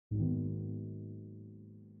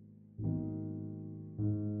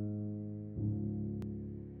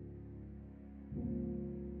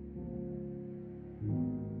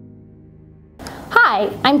Hi,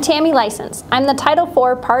 I'm Tammy Lysons. I'm the Title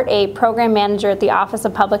IV Part A Program Manager at the Office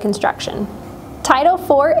of Public Instruction. Title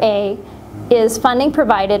IV-A is funding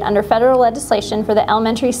provided under federal legislation for the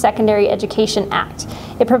Elementary Secondary Education Act.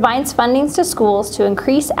 It provides funding to schools to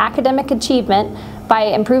increase academic achievement by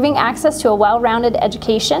improving access to a well-rounded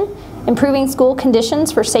education, improving school conditions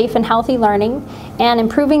for safe and healthy learning, and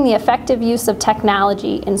improving the effective use of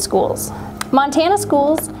technology in schools. Montana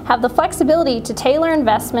schools have the flexibility to tailor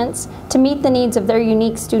investments to meet the needs of their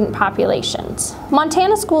unique student populations.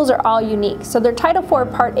 Montana schools are all unique, so their Title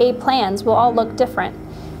IV Part A plans will all look different.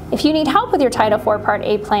 If you need help with your Title IV Part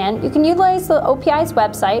A plan, you can utilize the OPI's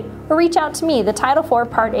website or reach out to me, the Title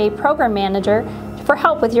IV Part A Program Manager, for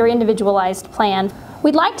help with your individualized plan.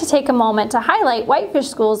 We'd like to take a moment to highlight Whitefish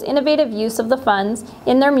School's innovative use of the funds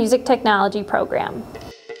in their music technology program.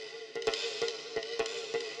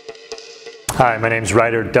 Hi, my name is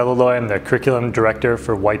Ryder Delaloye. I'm the Curriculum Director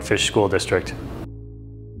for Whitefish School District.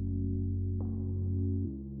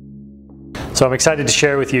 So I'm excited to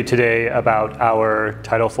share with you today about our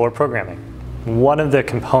Title IV programming. One of the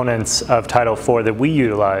components of Title IV that we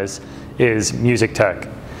utilize is music tech.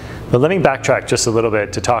 But let me backtrack just a little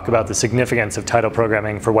bit to talk about the significance of Title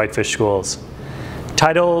programming for Whitefish schools.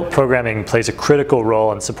 Title programming plays a critical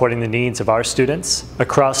role in supporting the needs of our students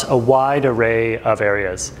across a wide array of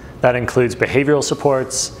areas. That includes behavioral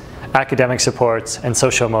supports, academic supports, and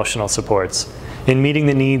social-emotional supports. In meeting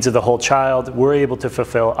the needs of the whole child, we're able to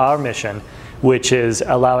fulfill our mission, which is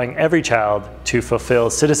allowing every child to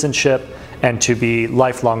fulfill citizenship and to be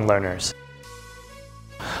lifelong learners.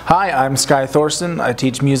 Hi, I'm Skye Thoreson. I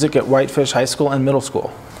teach music at Whitefish High School and Middle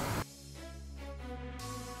School.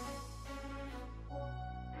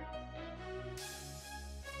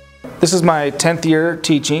 This is my 10th year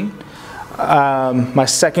teaching, my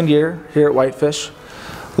second year here at Whitefish.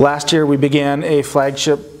 Last year we began a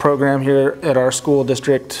flagship program here at our school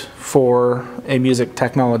district for a music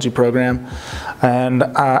technology program, and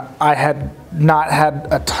I had not had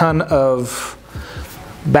a ton of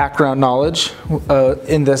background knowledge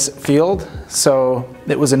in this field, so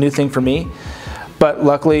it was a new thing for me. But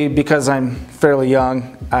luckily, because I'm fairly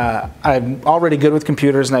young, I'm already good with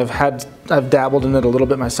computers, and I've dabbled in it a little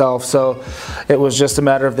bit myself. So it was just a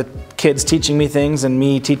matter of the kids teaching me things and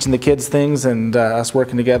me teaching the kids things, and us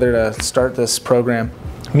working together to start this program.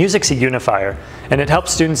 Music's a unifier, and it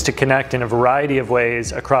helps students to connect in a variety of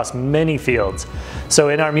ways across many fields. So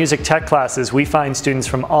in our music tech classes, we find students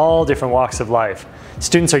from all different walks of life.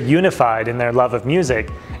 Students are unified in their love of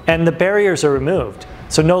music, and the barriers are removed.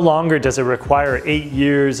 So no longer does it require 8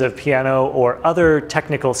 years of piano or other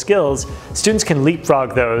technical skills. Students can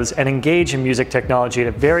leapfrog those and engage in music technology at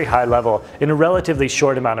a very high level in a relatively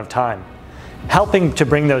short amount of time. Helping to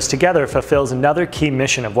bring those together fulfills another key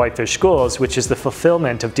mission of Whitefish Schools, which is the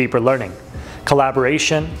fulfillment of deeper learning.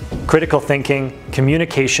 Collaboration, critical thinking,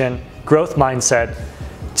 communication, growth mindset,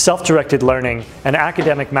 self-directed learning, and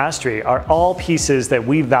academic mastery are all pieces that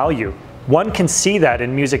we value. One can see that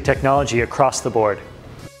in music technology across the board.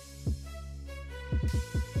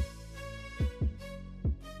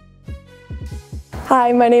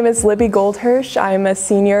 Hi, my name is Libby Goldhirsch. I'm a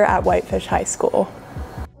senior at Whitefish High School.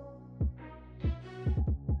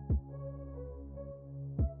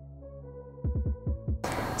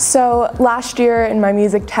 So last year in my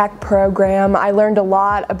music tech program, I learned a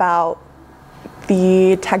lot about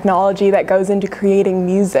the technology that goes into creating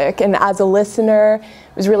music, and as a listener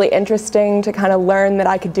it was really interesting to kind of learn that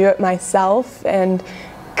I could do it myself and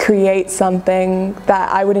create something that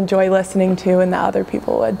I would enjoy listening to and that other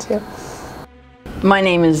people would too. My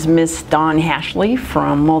name is Miss Dawn Hashley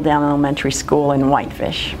from Muldown Elementary School in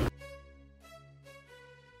Whitefish.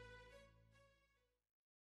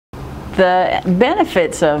 The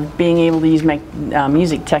benefits of being able to use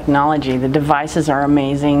music technology, the devices are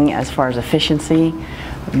amazing as far as efficiency.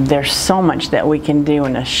 There's so much that we can do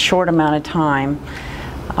in a short amount of time,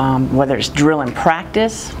 whether it's drill and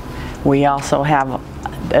practice. We also have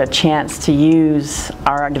a chance to use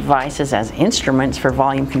our devices as instruments for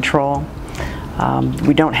volume control.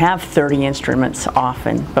 We don't have 30 instruments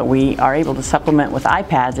often, but we are able to supplement with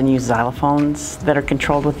iPads and use xylophones that are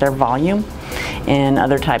controlled with their volume and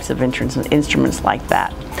other types of instruments like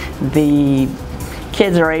that. The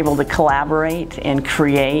kids are able to collaborate and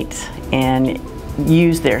create and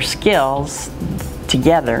use their skills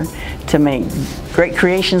together to make great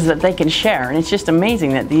creations that they can share. And it's just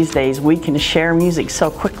amazing that these days we can share music so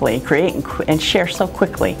quickly, create and share so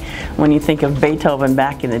quickly. When you think of Beethoven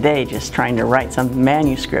back in the day just trying to write some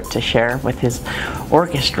manuscript to share with his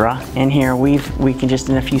orchestra, and here we can just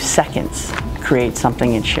in a few seconds create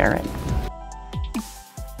something and share it.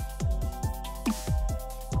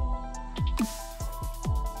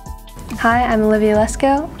 Hi, I'm Olivia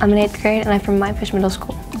Lesko. I'm in 8th grade and I'm from Whitefish Middle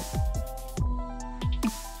School.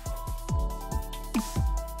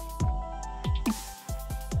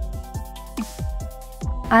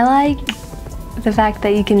 I like the fact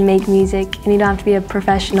that you can make music and you don't have to be a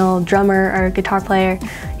professional drummer or guitar player.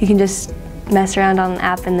 You can just mess around on an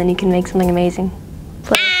app and then you can make something amazing.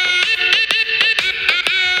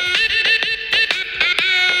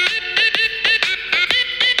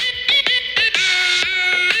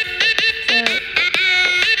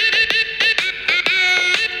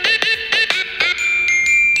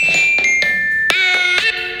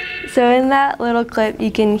 So in that little clip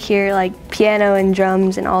you can hear like piano and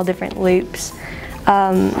drums and all different loops.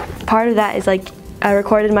 Part of that is like I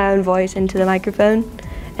recorded my own voice into the microphone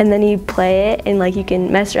and then you play it and like you can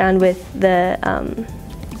mess around with the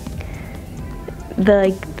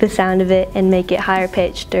sound of it and make it higher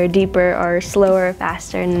pitched or deeper or slower or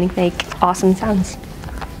faster, and then you can make awesome sounds.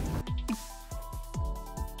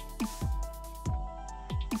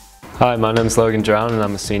 Hi, my name is Logan Drown and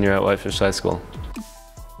I'm a senior at Whitefish High School.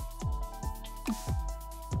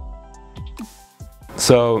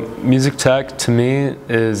 So music tech to me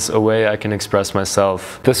is a way I can express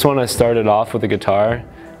myself. This one I started off with a guitar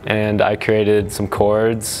and I created some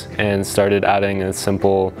chords and started adding a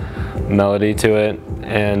simple melody to it,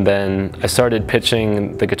 and then I started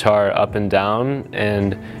pitching the guitar up and down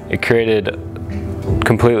and it created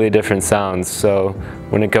completely different sounds. So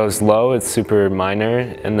when it goes low it's super minor,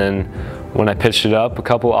 and then when I pitch it up a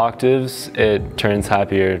couple octaves it turns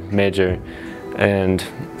happier major. And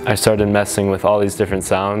I started messing with all these different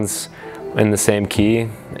sounds in the same key,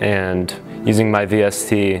 and using my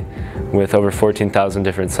VST with over 14,000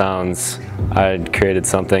 different sounds, I created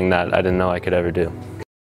something that I didn't know I could ever do.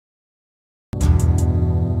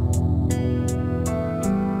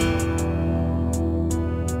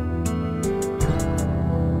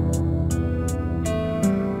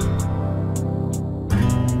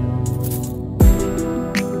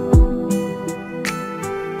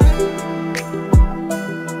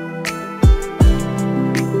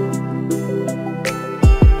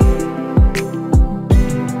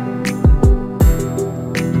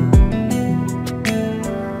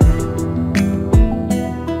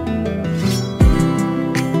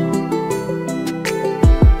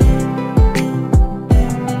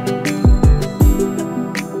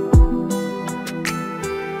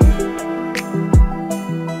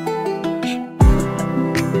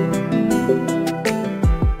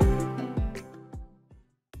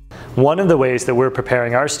 One of the ways that we're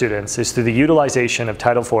preparing our students is through the utilization of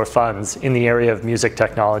Title IV funds in the area of music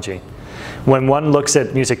technology. When one looks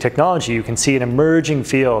at music technology, you can see an emerging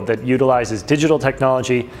field that utilizes digital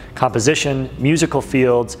technology, composition, musical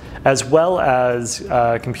fields, as well as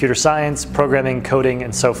computer science, programming, coding,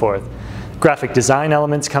 and so forth. Graphic design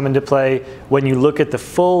elements come into play when you look at the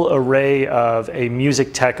full array of a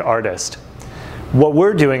music tech artist. What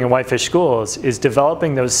we're doing in Whitefish Schools is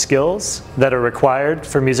developing those skills that are required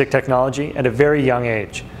for music technology at a very young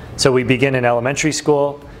age. So we begin in elementary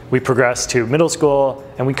school, we progress to middle school,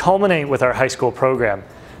 and we culminate with our high school program.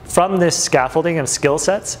 From this scaffolding of skill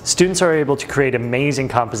sets, students are able to create amazing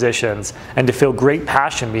compositions and to feel great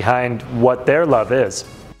passion behind what their love is.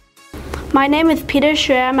 My name is Peter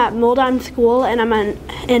Schramm. I'm at Muldown School and I'm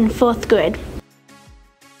in 4th grade.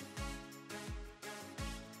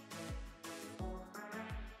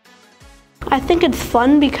 I think it's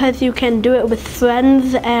fun because you can do it with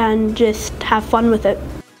friends and just have fun with it.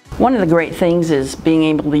 One of the great things is being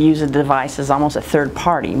able to use a device as almost a third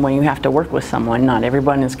party when you have to work with someone. Not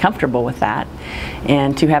everyone is comfortable with that.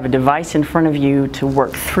 And to have a device in front of you to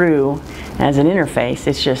work through as an interface,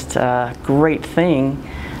 it's just a great thing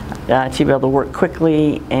to be able to work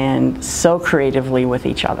quickly and so creatively with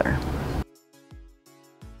each other.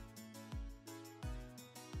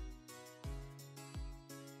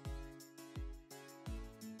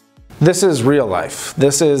 This is real life.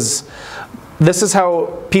 This is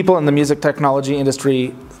how people in the music technology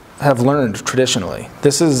industry have learned traditionally.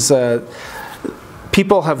 This is,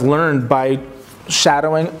 people have learned by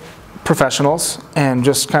shadowing professionals and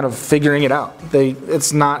just kind of figuring it out.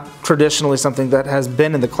 It's not traditionally something that has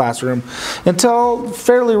been in the classroom until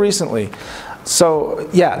fairly recently. So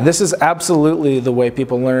yeah, this is absolutely the way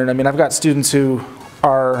people learn. I mean, I've got students who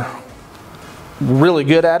are really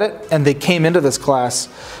good at it, and they came into this class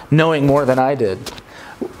knowing more than I did.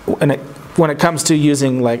 And when it comes to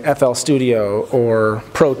using like FL Studio or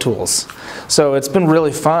Pro Tools. So it's been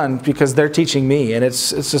really fun because they're teaching me, and it's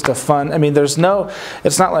just a fun, I mean, it's not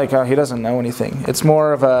like, oh, he doesn't know anything. It's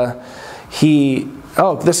more of a,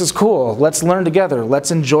 oh, this is cool, let's learn together, let's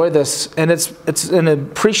enjoy this. And it's an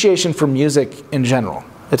appreciation for music in general.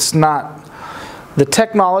 It's not, the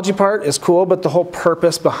technology part is cool, but the whole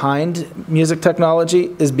purpose behind music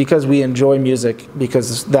technology is because we enjoy music,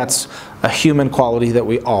 because that's a human quality that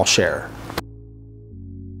we all share.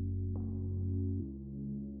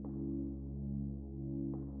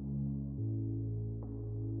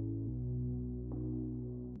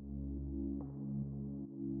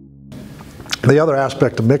 The other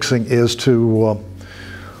aspect of mixing is to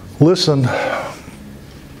listen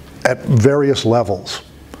at various levels.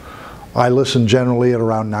 I listen generally at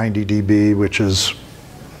around 90 dB, which is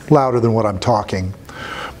louder than what I'm talking,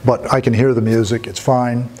 but I can hear the music, it's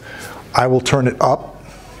fine. I will turn it up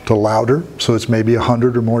to louder, so it's maybe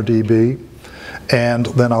 100 or more dB, and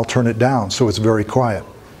then I'll turn it down so it's very quiet.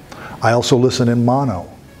 I also listen in mono,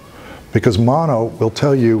 because mono will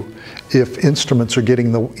tell you if instruments are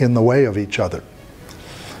getting in the way of each other.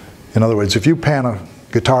 In other words, if you pan a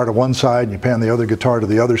guitar to one side and you pan the other guitar to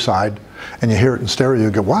the other side and you hear it in stereo,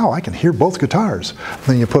 you go, wow, I can hear both guitars. And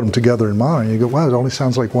then you put them together in mono and you go, wow, it only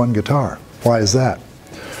sounds like one guitar. Why is that?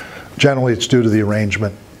 Generally it's due to the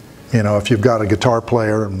arrangement. You know, if you've got a guitar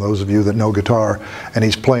player, and those of you that know guitar, and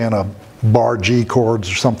he's playing a bar G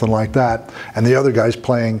chords or something like that, and the other guy's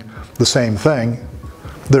playing the same thing,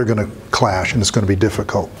 they're going to clash and it's going to be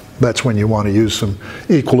difficult. That's when you want to use some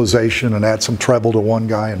equalization and add some treble to one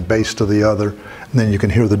guy and bass to the other, and then you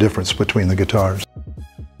can hear the difference between the guitars.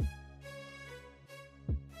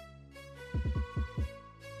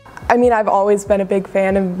 I mean, I've always been a big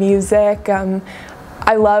fan of music.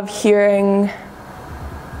 I love hearing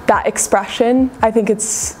that expression. I think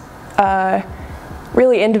it's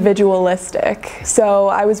really individualistic. So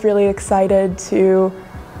I was really excited to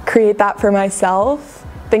create that for myself.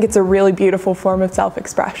 I think it's a really beautiful form of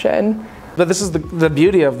self-expression. But this is the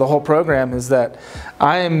beauty of the whole program, is that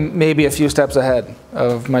I am maybe a few steps ahead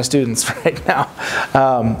of my students right now.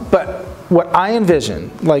 But what I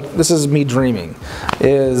envision, like this is me dreaming,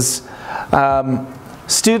 is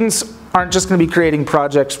students aren't just going to be creating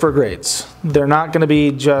projects for grades. They're not going to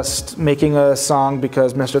be just making a song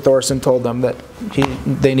because Mr. Thoreson told them that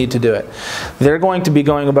they need to do it. They're going to be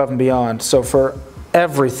going above and beyond. So for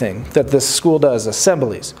everything that this school does,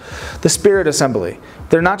 assemblies, the Spirit Assembly,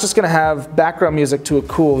 they're not just going to have background music to a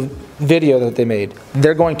cool video that they made.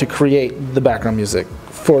 They're going to create the background music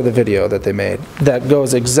for the video that they made that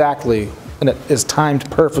goes exactly and it is timed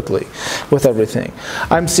perfectly with everything.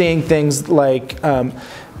 I'm seeing things like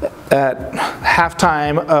at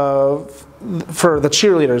halftime for the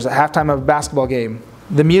cheerleaders, at halftime of a basketball game,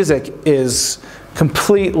 the music is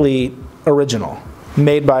completely original,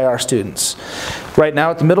 made by our students. Right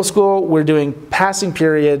now at the middle school, we're doing passing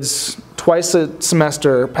periods, twice a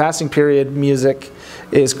semester. Passing period music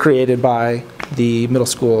is created by the middle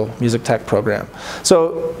school music tech program.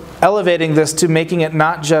 So elevating this to making it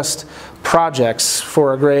not just projects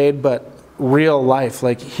for a grade, but real life,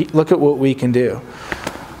 like look at what we can do.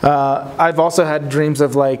 I've also had dreams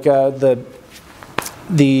of like the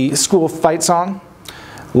school fight song.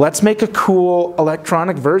 Let's make a cool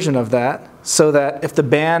electronic version of that, so that if the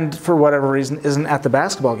band, for whatever reason, isn't at the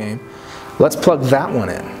basketball game, let's plug that one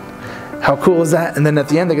in. How cool is that? And then at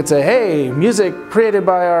the end they could say, hey, music created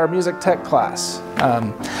by our music tech class.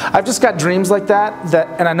 I've just got dreams like that,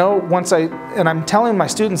 and I know and I'm telling my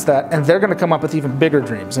students that, and they're gonna come up with even bigger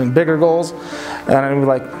dreams and bigger goals, and I'm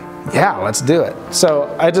like, yeah, let's do it.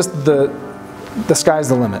 So the sky's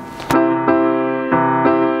the limit.